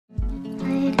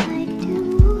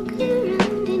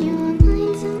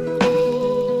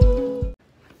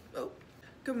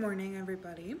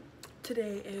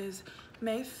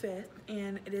May 5th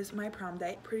and it is my prom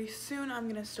date. Pretty soon I'm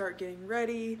gonna start getting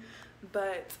ready,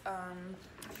 but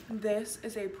this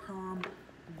is a prom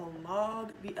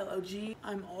vlog, vlog.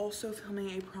 I'm also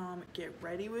filming a prom get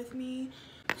ready with me,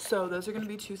 so those are gonna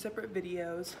be two separate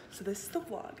videos. So this is the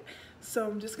vlog, so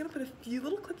I'm just gonna put a few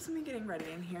little clips of me getting ready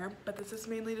in here, but this is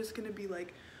mainly just gonna be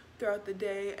like throughout the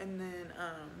day, and then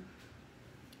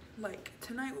like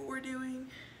tonight what we're doing,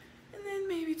 and then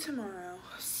maybe tomorrow.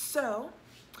 So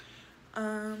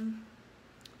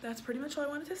that's pretty much all I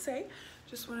wanted to say.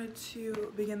 Just wanted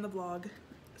to begin the vlog,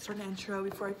 start an intro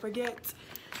before I forget.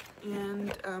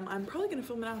 And I'm probably gonna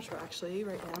film an outro actually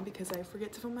right now, because I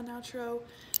forget to film an outro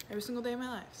every single day of my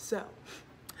life. So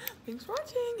thanks for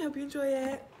watching, hope you enjoy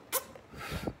it.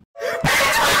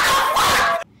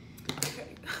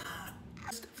 Okay,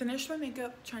 just finished my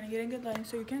makeup, trying to get in good lighting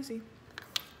so you can see.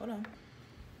 Hold on.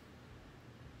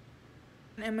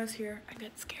 And Emma's here. I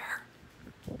got scared.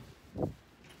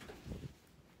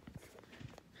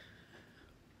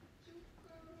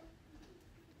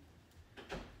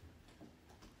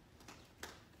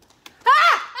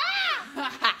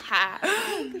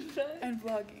 And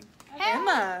vlogging. Hey.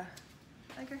 Emma.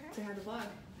 Like her hair. Say hi to vlog.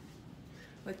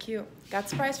 Look cute. Got a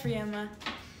surprise for you, Emma.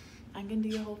 I'm gonna do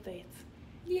your whole face.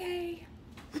 Yay.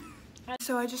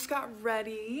 So I just got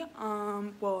ready.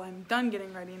 Well, I'm done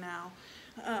getting ready now.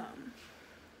 Got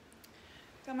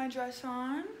my dress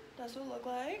on. That's what it looked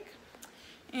like.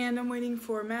 And I'm waiting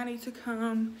for Maddie to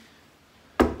come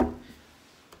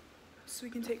so we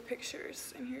can take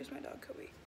pictures. And here's my dog, Kobe.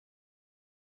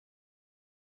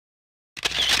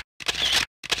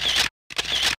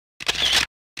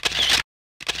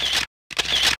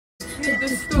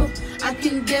 I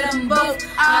can get them both.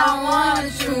 I don't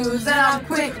want to choose, and I'm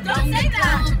quick. Don't say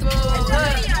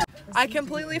that. I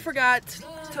completely forgot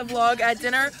to vlog at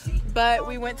dinner, but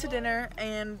we went to dinner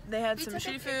and they had some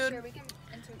shitty food. We can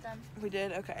insert them. We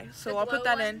did? Okay. So I'll put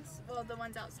that in. Well, the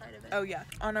ones outside of it. Oh yeah.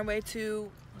 On our way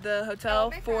to the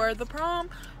hotel for the prom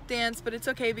dance, but it's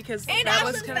okay because that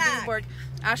was kind of being bored.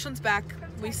 Ashlyn's back.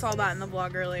 We saw that in the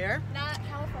vlog earlier. Not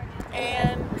California.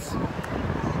 And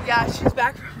yeah, she's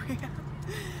back from rehab.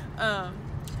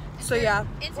 So yeah.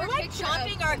 We're like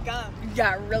chomping our gum.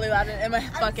 Yeah, really loud, and Emma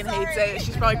fucking hates it.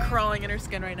 She's probably crawling in her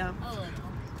skin right now. Oh.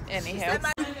 Anyhow.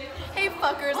 Hey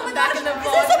fuckers, Oh I'm back in the vlog.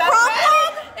 Is this a prom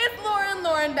vlog? It's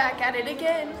Lauren back at it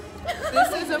again.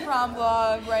 This is a prom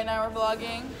vlog. Right now we're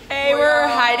vlogging. Hey, we're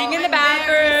hiding in the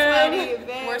bathroom.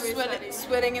 We're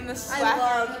sweating in the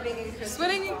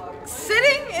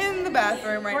sitting in the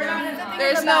bathroom right now.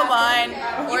 There's no line.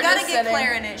 You gotta get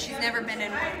Claire in it. She's never been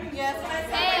in one. Yes.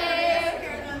 Hey.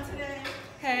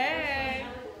 Hey.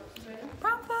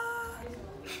 Prom vlog.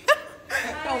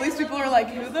 All these people are like,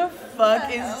 who the fuck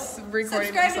is recording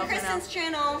Subscribe to themselves right now? Kristin's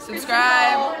channel.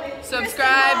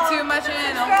 Subscribe to my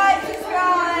channel.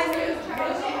 Subscribe.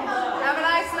 Have a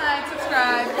nice night.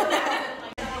 Subscribe.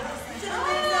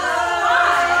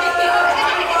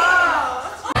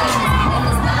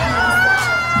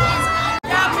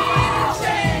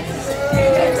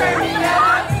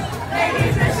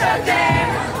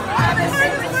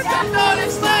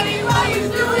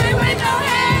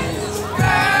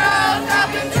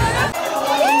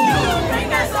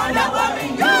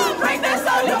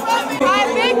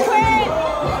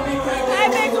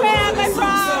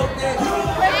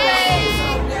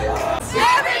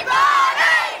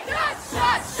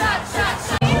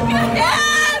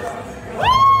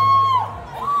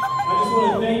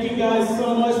 Thank you guys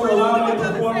so much for allowing me to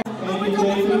perform. Thank you,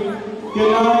 thank you.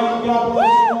 Good night. God bless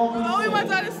you all. Only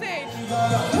one's on the stage.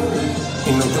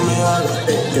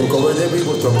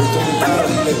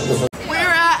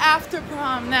 We're at after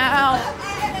prom now.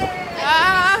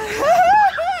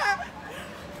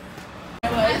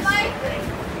 I'm like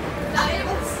not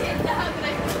able to stand up, but I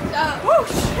can jump. Oh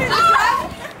shit!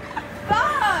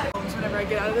 Fuck! Whenever I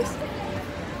get out of this.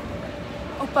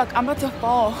 Oh fuck! I'm about to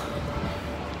fall.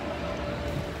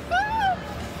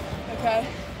 Okay.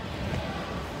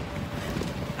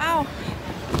 Ow.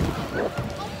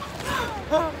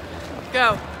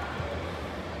 Go.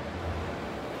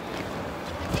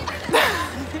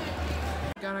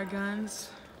 Got our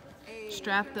guns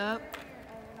strapped up.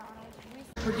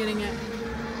 We're getting it.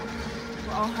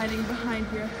 We're all hiding behind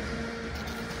here.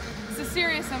 This is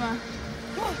serious, Emma.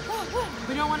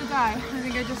 We don't want to die. I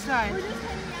think I just died. We're just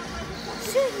hanging out.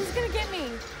 Shit, he's gonna get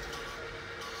me.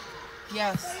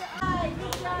 Yes.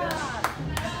 Good job.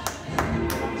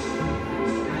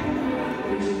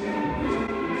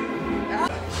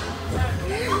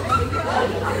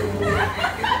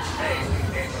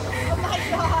 Oh my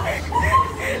god.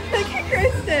 Look at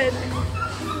Kristin.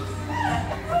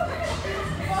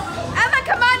 Emma,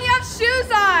 come on, you have shoes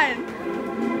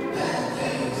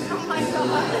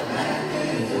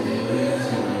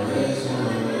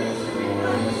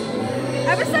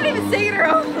She's not even singing her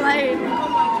own line.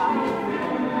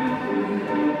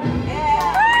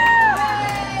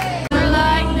 We're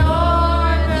like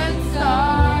northern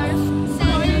stars,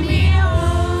 sending me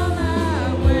on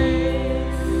my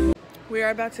way. We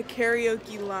are about to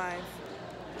karaoke live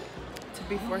to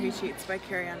Before He Cheats by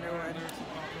Carrie Underwood.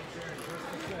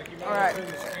 All right.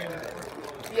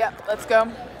 Yep, let's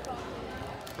go.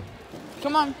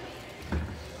 Come on.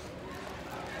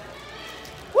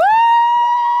 Woo!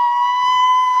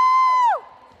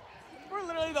 We're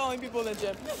literally the only people in the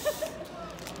gym.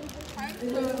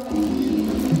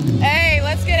 Hey,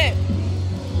 let's get it.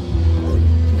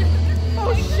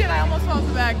 Oh shit, I almost fell off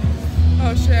the back.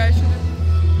 Oh shit, I should have.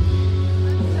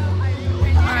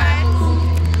 Alright.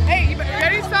 Hey, you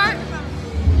ready to start?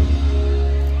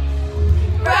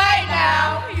 Right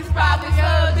now, he's probably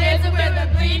still dancing with a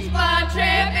bleach blonde trim,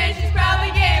 and she's probably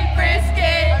getting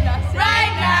frisky.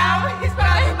 Right now, he's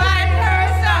probably buying her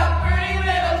some pretty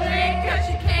little drink because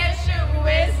she can't shoot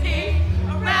whiskey.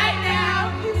 Right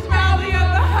now, he's probably up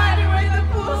 100 with the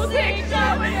pool stick,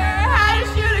 showing her how to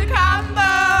shoot a combo.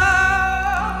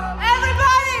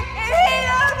 Everybody, in heat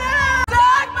of now,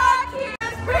 dog monkey,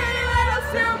 this pretty little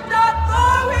souped up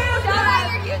four-wheel drive. Shout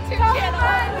out your YouTube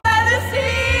channel. Leather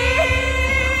seats.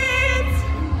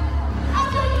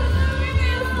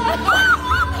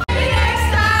 The next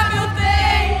time you'll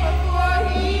think before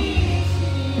he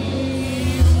cheats.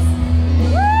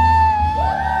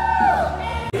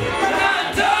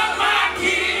 Dug my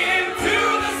key into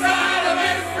the side of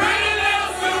his pretty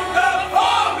little souped-up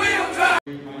four-wheel drive.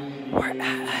 We're at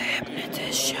a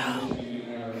hypnotist show.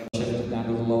 Shift down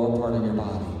to the lower part of your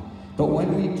body. But when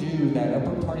we do, that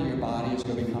upper part of your body is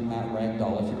going to become that rag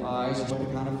doll. If your eyes are going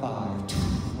to count to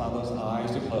 5, allow those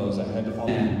eyes to close, that head to fall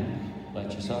in.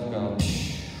 Let yourself go.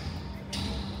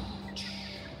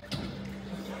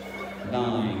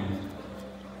 9.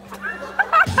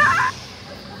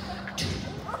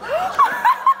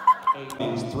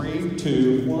 8. 3,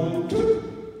 2, 1, 2.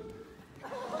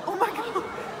 Oh my god.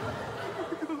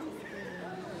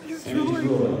 And it's ruling.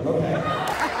 Okay.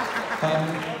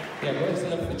 Yeah, go ahead and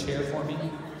sit up in the chair for me. Go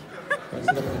ahead and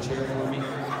sit up in the chair for me.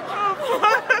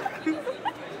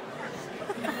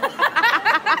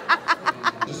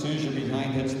 As soon as your behind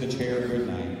hits the chair, good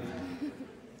night.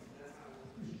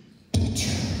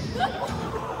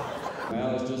 Well,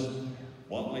 it's just,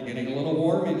 well, we're getting a little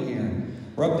warm in here.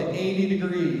 We're up to 80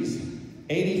 degrees,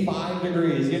 85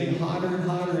 degrees, getting hotter and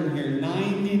hotter in here,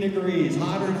 90 degrees,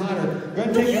 hotter and hotter. Go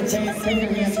ahead and take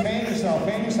your hands, fan yourself,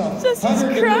 fan yourself. Just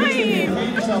 100 degrees in here,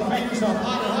 crying. fan yourself,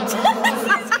 hotter, hotter,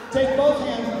 hotter. Take both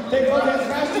hands,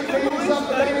 faster you fan yourself,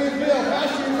 the better you feel.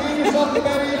 Faster you fan yourself, the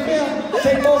better you feel.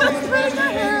 Take both hands, faster you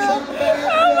fan yourself, the better you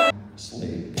feel.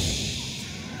 Sleep.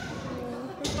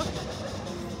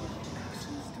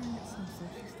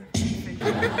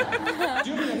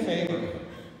 Do me a favor.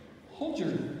 Hold your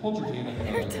hand up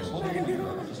like this. Hold your hand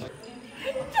up just like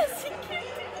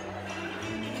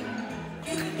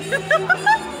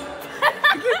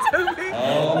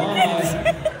oh my.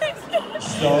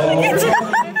 So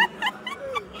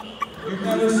you've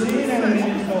never seen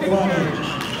anything so funny.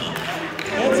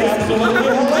 It's absolutely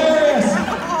hilarious.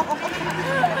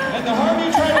 And the harder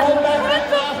you try to hold back that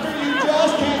laughter, you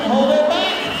just can't hold it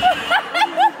back.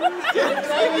 It's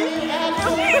driving you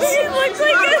absolutely She looks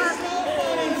like it.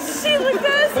 She looked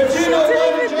at us. But you know what?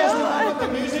 In She just a didn't moment, the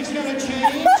music's going to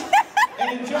change. And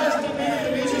in just a minute,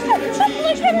 the music's going to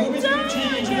change. The movie's going to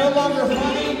change. You're no longer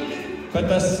funny, but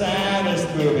the saddest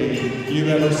movie you've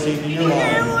ever seen in your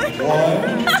life.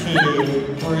 1,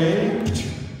 2, 3.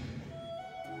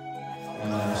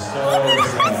 And I'm so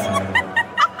sad.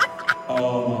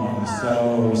 Oh my,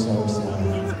 so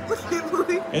sad.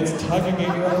 It's tugging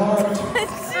at your heart.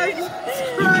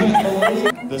 You can't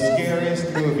believe the scariest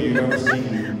movie you've ever seen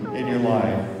in your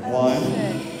life.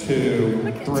 1,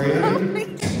 2, 3.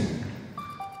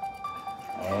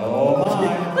 Oh my.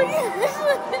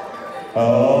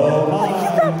 Oh my.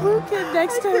 Blue kid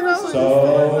next to her.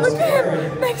 So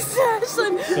scary. Next to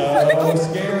Ashlyn. So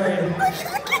scary.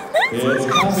 It's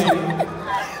coming.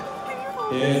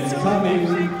 It's coming.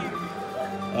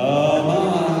 Oh my.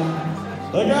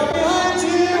 Look out behind you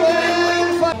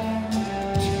and fight.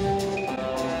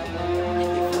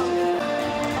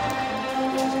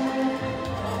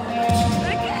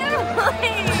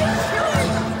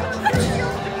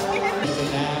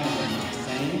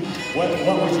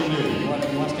 What would you do? You want to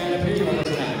stand up here? You want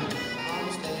to stand?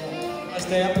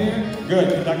 Stay up here? Good.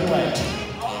 Conduct away.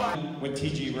 With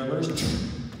T.G. Rivers.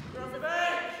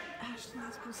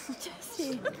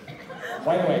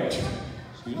 Wait.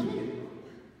 Excuse me?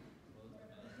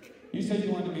 You said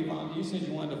you wanted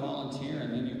to volunteer and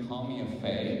then you call me a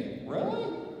fake? Really?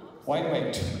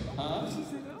 Wait. Huh?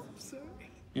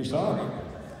 You're sorry.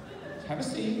 Have a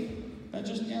seat. That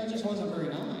just wasn't very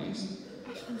nice.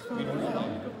 I mean, really.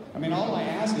 I mean, all I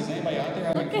ask is anybody out there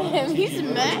having fun. Look at him, he's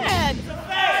mad.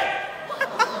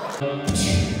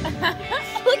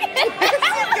 Look at him.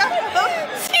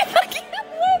 She fucking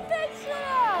whipped that shit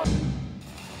out.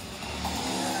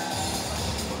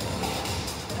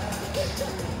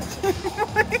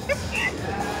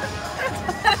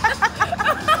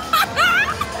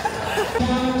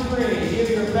 Count to 3. Give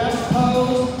your best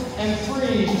pose and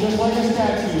freeze just like a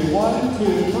statue. 1,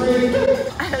 2, 3.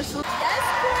 Ashley. Yes,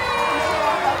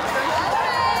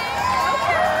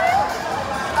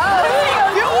 oh,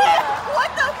 you win!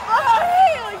 What the fuck?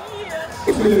 Hell yeah!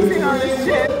 2, 3.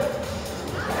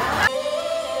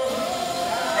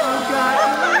 Oh God,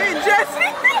 wait, Jesse.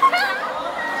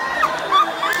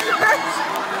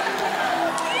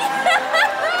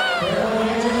 Barely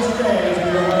into the stage.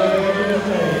 We're really into the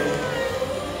stage.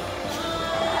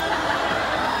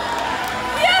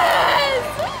 Yes! Yes!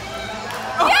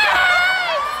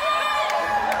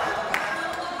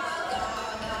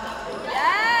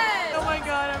 Yes! Oh my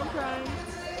God, I'm crying.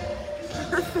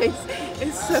 Her face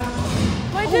is so.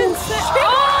 Why didn't say? Oh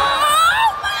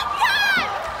my God!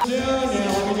 Now,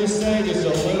 let me just say, just a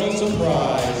little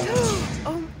surprise.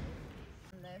 Oh.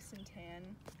 This and tan.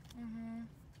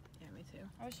 Yeah, me too.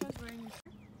 I wish I was wearing.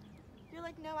 You're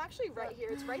like, no, actually right here.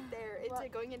 It's right there. It's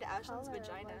like going into Ashlyn's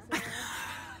vagina.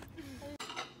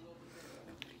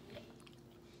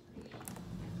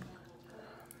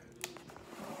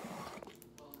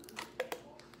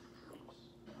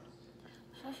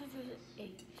 Sausage was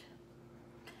 8.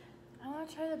 I want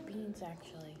to try the beans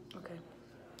actually. Okay.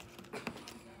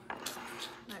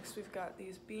 Next, we've got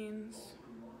these beans.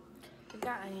 We've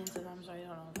got onions in them, so I don't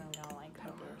know if I'm gonna like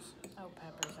peppers. Oh,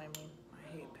 peppers, I mean. I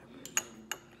hate peppers.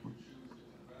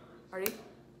 Ready?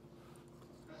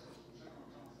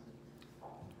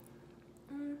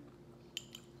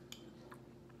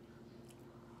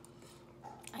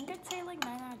 I could say like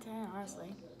 9 out of 10,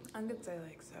 honestly. I'm gonna say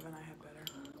like 7. I had better.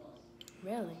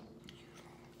 Really?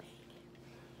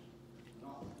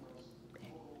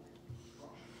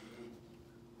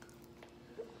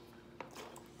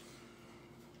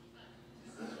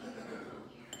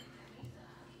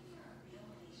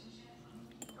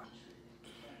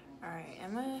 Alright,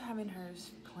 Emma having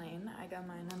hers plain. I got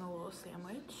mine in a little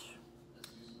sandwich.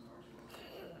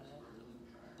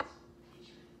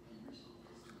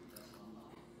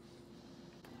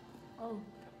 Oh.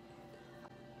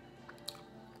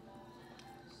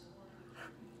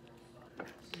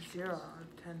 Zero out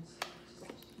of 10.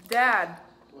 Dad!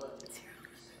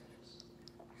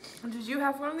 Did you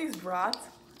have one of these brats?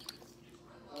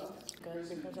 Good,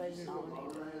 because I did not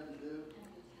want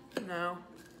to. No.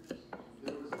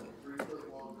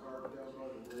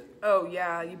 Oh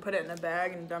yeah, you put it in a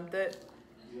bag and dumped it?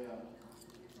 Yeah.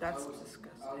 That's disgusting.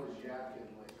 I was yakking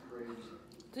like crazy.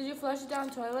 Did you flush it down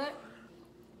the toilet?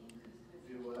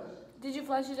 Do what? Did you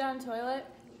flush it down the toilet?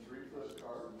 A 3-foot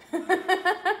card.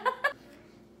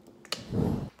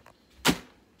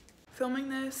 Filming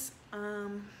this,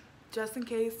 just in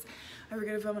case I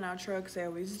forget to film an outro, because I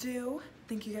always do.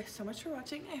 Thank you guys so much for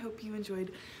watching. I hope you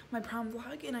enjoyed my prom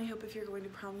vlog, and I hope if you're going to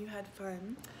prom you had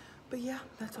fun. But yeah,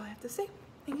 that's all I have to say.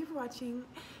 Thank you for watching,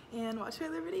 and watch my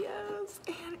other videos,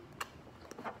 and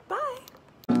bye!